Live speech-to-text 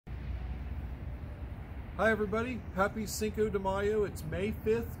Hi everybody, happy Cinco de Mayo. It's May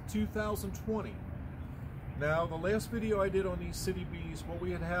 5th, 2020. Now the last video I did on these city bees, what we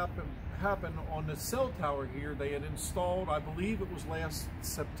had happen on the cell tower here, they had installed, I believe it was last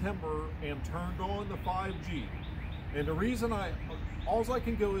September, and turned on the 5G. And the reason all I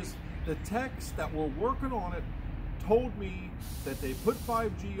can go is the techs that were working on it told me that they put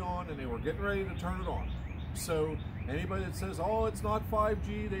 5G on and they were getting ready to turn it on. So anybody that says, oh, it's not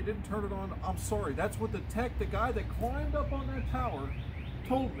 5G, they didn't turn it on, I'm sorry. That's what the guy that climbed up on that tower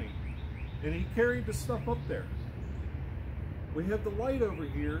told me. And he carried the stuff up there. We have the light over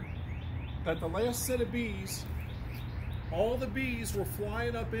here that the last set of bees, all the bees were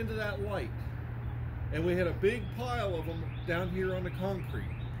flying up into that light. And we had a big pile of them down here on the concrete.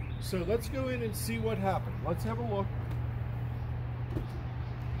 So let's go in and see what happened. Let's have a look.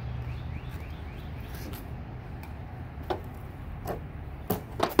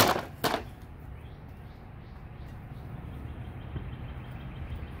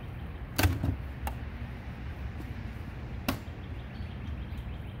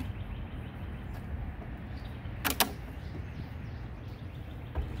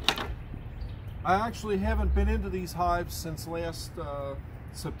 I actually haven't been into these hives since last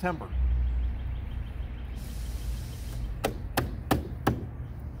September.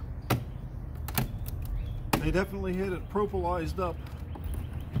 They definitely had it propolized up.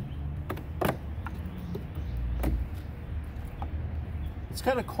 It's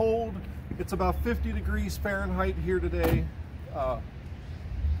kind of cold. It's about 50 degrees Fahrenheit here today.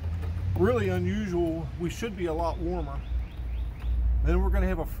 Really unusual. We should be a lot warmer. Then we're going to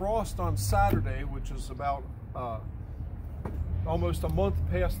have a frost on Saturday, which is about almost a month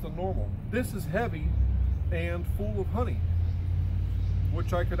past the normal. This is heavy and full of honey,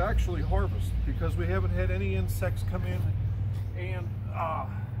 which I could actually harvest because we haven't had any insects come in and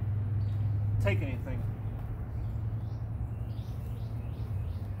take anything.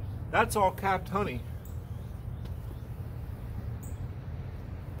 That's all capped honey.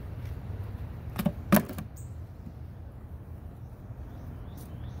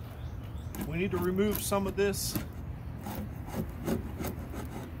 We need to remove some of this.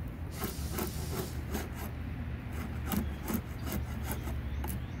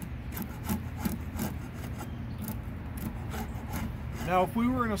 Now, if we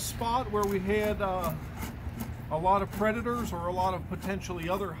were in a spot where we had a lot of predators or a lot of potentially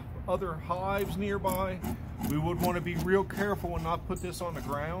other hives nearby, we would want to be real careful and not put this on the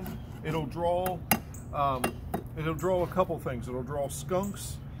ground. It'll draw a couple things. It'll draw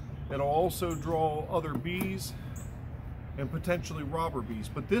skunks. It'll also draw other bees and potentially robber bees.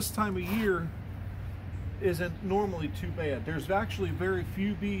 But this time of year isn't normally too bad. There's actually very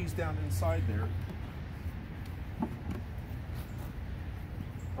few bees down inside there.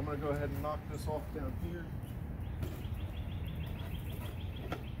 I'm going to go ahead and knock this off down here.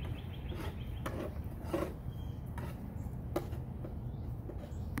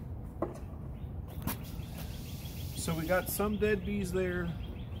 So we got some dead bees there.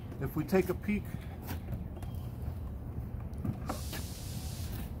 If we take a peek,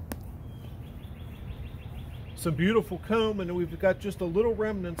 some beautiful comb, and then we've got just a little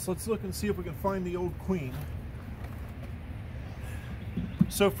remnants. Let's look and see if we can find the old queen.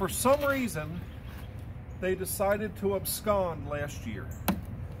 So for some reason, they decided to abscond last year.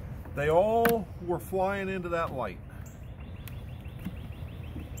 They all were flying into that light.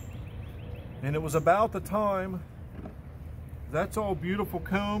 And it was about the time. That's all beautiful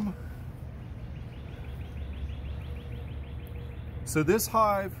comb. So this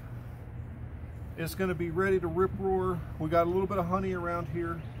hive is going to be ready to rip roar. We got a little bit of honey around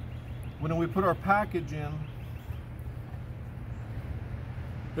here. When we put our package in,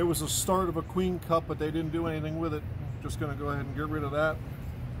 there was a start of a queen cup, but they didn't do anything with it. Just going to go ahead and get rid of that.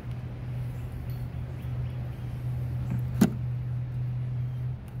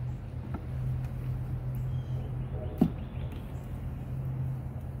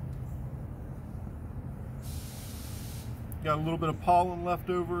 Got a little bit of pollen left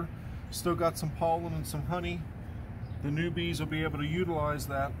over. Still got some pollen and some honey. The new bees will be able to utilize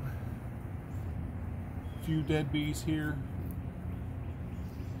that. A few dead bees here.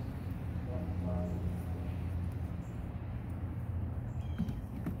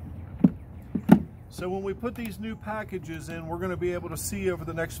 So when we put these new packages in, we're going to be able to see over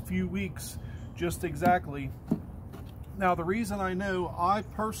the next few weeks just exactly. Now the reason I know, I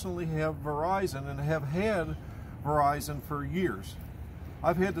personally have Verizon and have had Verizon for years.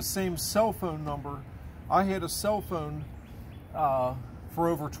 I've had the same cell phone number. I had a cell phone for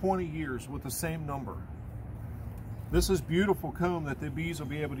over 20 years with the same number. This is beautiful comb that the bees will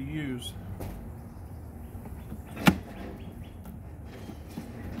be able to use.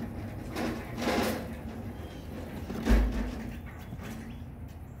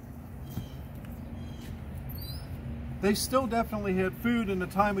 they still definitely had food in the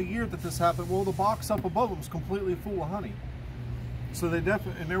time of year that this happened. Well, the box up above them was completely full of honey. So they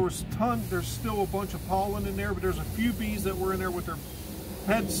definitely, and there was tons, there's still a bunch of pollen in there, but there's a few bees that were in there with their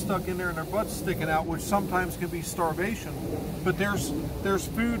heads stuck in there and their butts sticking out, which sometimes can be starvation. But there's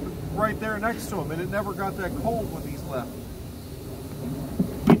food right there next to them, and it never got that cold when these left.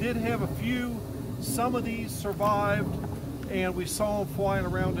 We did have a few, some of these survived, and we saw them flying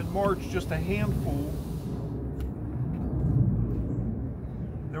around in March, just a handful.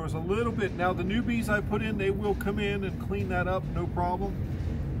 There was a little bit. Now the new bees I put in, they will come in and clean that up, no problem.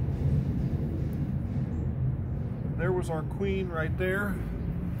 There was our queen right there.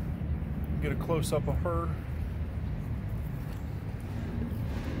 Get a close-up of her.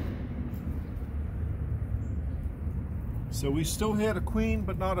 So we still had a queen,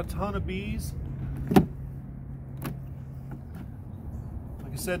 but not a ton of bees.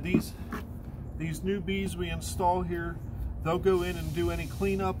 Like I said, these new bees we install here, they'll go in and do any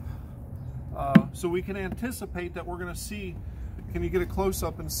cleanup. So we can anticipate that we're going to see, can you get a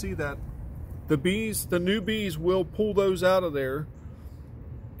close-up and see that? The new bees will pull those out of there.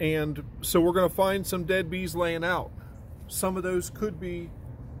 And so we're going to find some dead bees laying out. Some of those could be,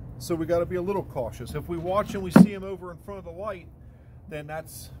 so we got to be a little cautious. If we watch and we see them over in front of the light, then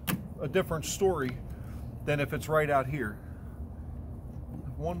that's a different story than if it's right out here.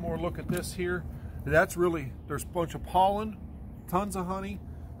 One more look at this here. That's really, there's a bunch of pollen, tons of honey.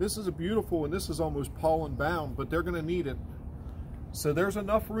 This is a beautiful, and this is almost pollen bound, but they're going to need it. So there's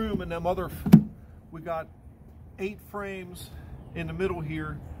enough room in them other, we got 8 frames in the middle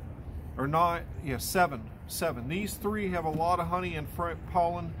here, or 9, yeah, 7. These 3 have a lot of honey and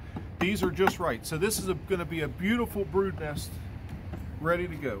pollen. These are just right. So this is going to be a beautiful brood nest ready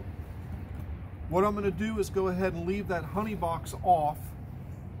to go. What I'm going to do is go ahead and leave that honey box off,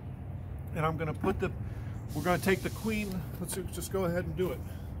 and I'm going to put the, we're going to take the queen, let's just go ahead and do it.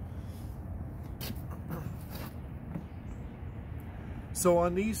 So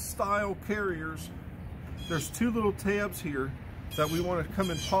on these style carriers, there's 2 little tabs here that we want to come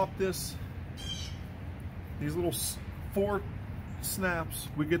and pop this, these little 4 snaps.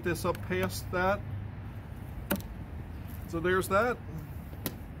 We get this up past that. So there's that.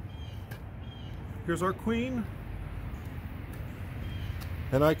 Here's our queen.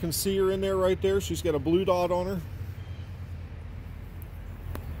 And I can see her in there right there. She's got a blue dot on her.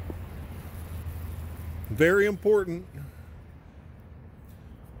 Very important.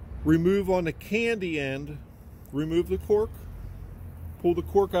 Remove on the candy end. Remove the cork. Pull the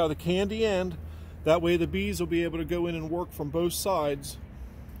cork out of the candy end. That way the bees will be able to go in and work from both sides.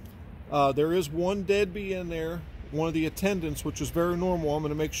 There is one dead bee in there, one of the attendants, which is very normal. I'm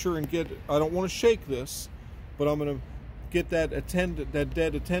going to make sure and get, I don't want to shake this, but I'm going to get that attendant, that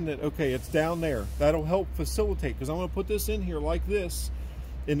dead attendant. Okay, it's down there. That'll help facilitate, because I'm going to put this in here like this,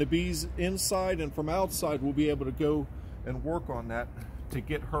 and the bees inside and from outside will be able to go and work on that to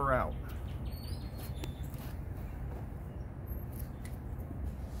get her out.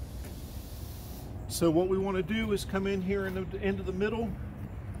 So what we want to do is come in here into the middle.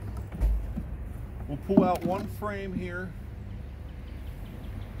 We'll pull out 1 frame here.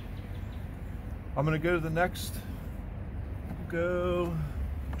 I'm going to go to the next. I'm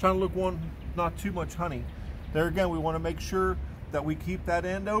trying to look one, not too much honey. There again, we want to make sure that we keep that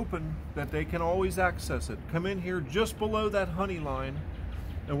end open, that they can always access it. Come in here just below that honey line,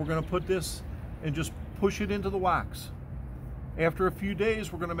 and we're going to put this and just push it into the wax. After a few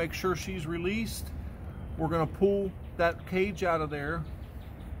days, we're going to make sure she's released. We're going to pull that cage out of there,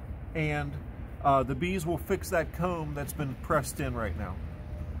 and the bees will fix that comb that's been pressed in right now.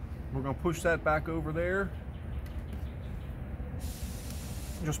 We're going to push that back over there.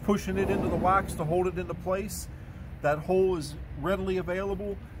 Just pushing it into the wax to hold it into place. That hole is readily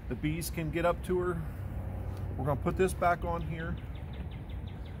available. The bees can get up to her. We're going to put this back on here.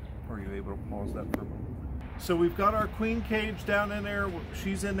 Are you able to pause that for a moment? So we've got our queen cage down in there.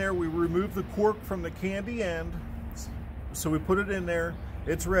 She's in there. We removed the cork from the candy end. So we put it in there.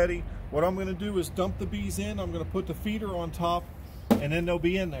 It's ready. What I'm going to do is dump the bees in. I'm going to put the feeder on top, and then they'll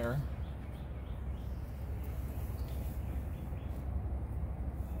be in there.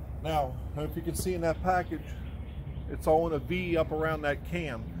 Now, I don't know if you can see in that package, it's all in a V up around that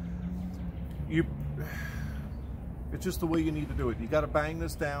can. It's just the way you need to do it. You got to bang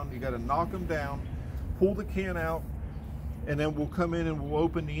this down. You got to knock them down, pull the can out, and then we'll come in and we'll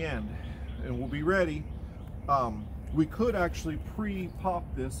open the end, and we'll be ready. We could actually pre-pop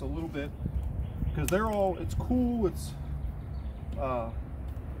this a little bit, because they're all, it's cool. It's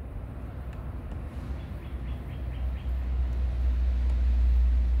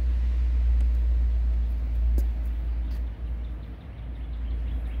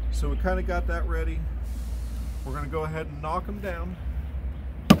So we kind of got that ready. We're going to go ahead and knock them down.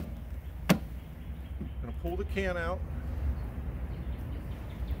 Going to pull the can out.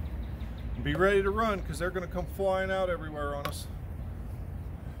 And be ready to run because they're going to come flying out everywhere on us.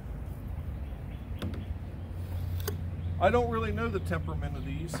 I don't really know the temperament of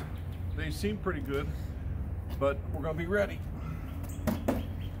these. They seem pretty good, but we're going to be ready.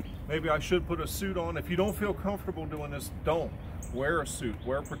 Maybe I should put a suit on. If you don't feel comfortable doing this, don't. Wear a suit,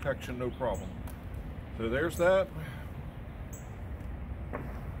 wear protection, no problem. So there's that.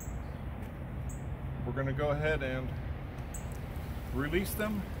 We're going to go ahead and release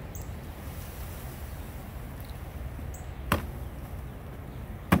them.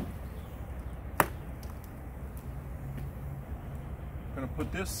 Going to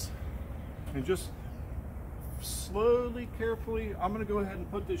put this and just slowly, carefully, I'm going to go ahead and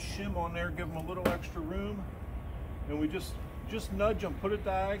put this shim on there, give them a little extra room, and we just nudge them, put it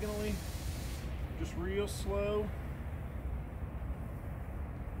diagonally, just real slow.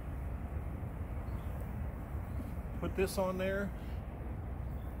 Put this on there,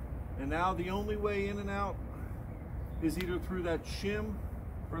 and now the only way in and out is either through that shim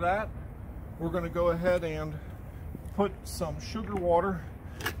or that. We're going to go ahead and put some sugar water.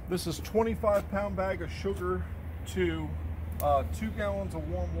 This is 25-pound bag of sugar to 2 gallons of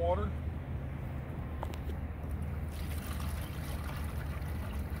warm water.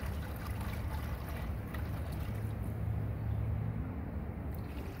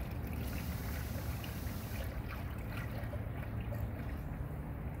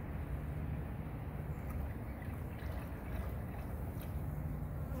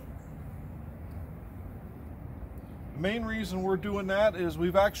 The main reason we're doing that is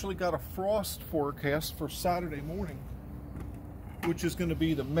we've actually got a frost forecast for Saturday morning, which is going to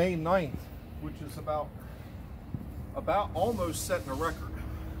be the May 9th, which is about almost setting a record.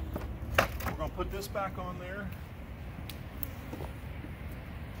 We're going to put this back on there.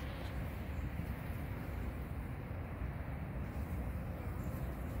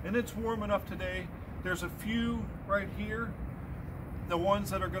 And it's warm enough today. There's a few right here. The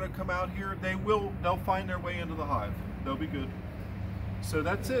ones that are going to come out here, they'll find their way into the hive. They'll be good. So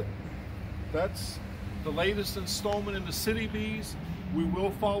that's it. That's the latest installment in the City Bees. We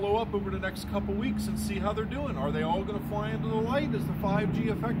will follow up over the next couple weeks and see how they're doing. Are they all going to fly into the light? Is the 5G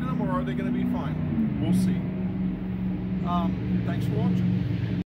affecting them, or are they going to be fine? We'll see. Thanks for watching.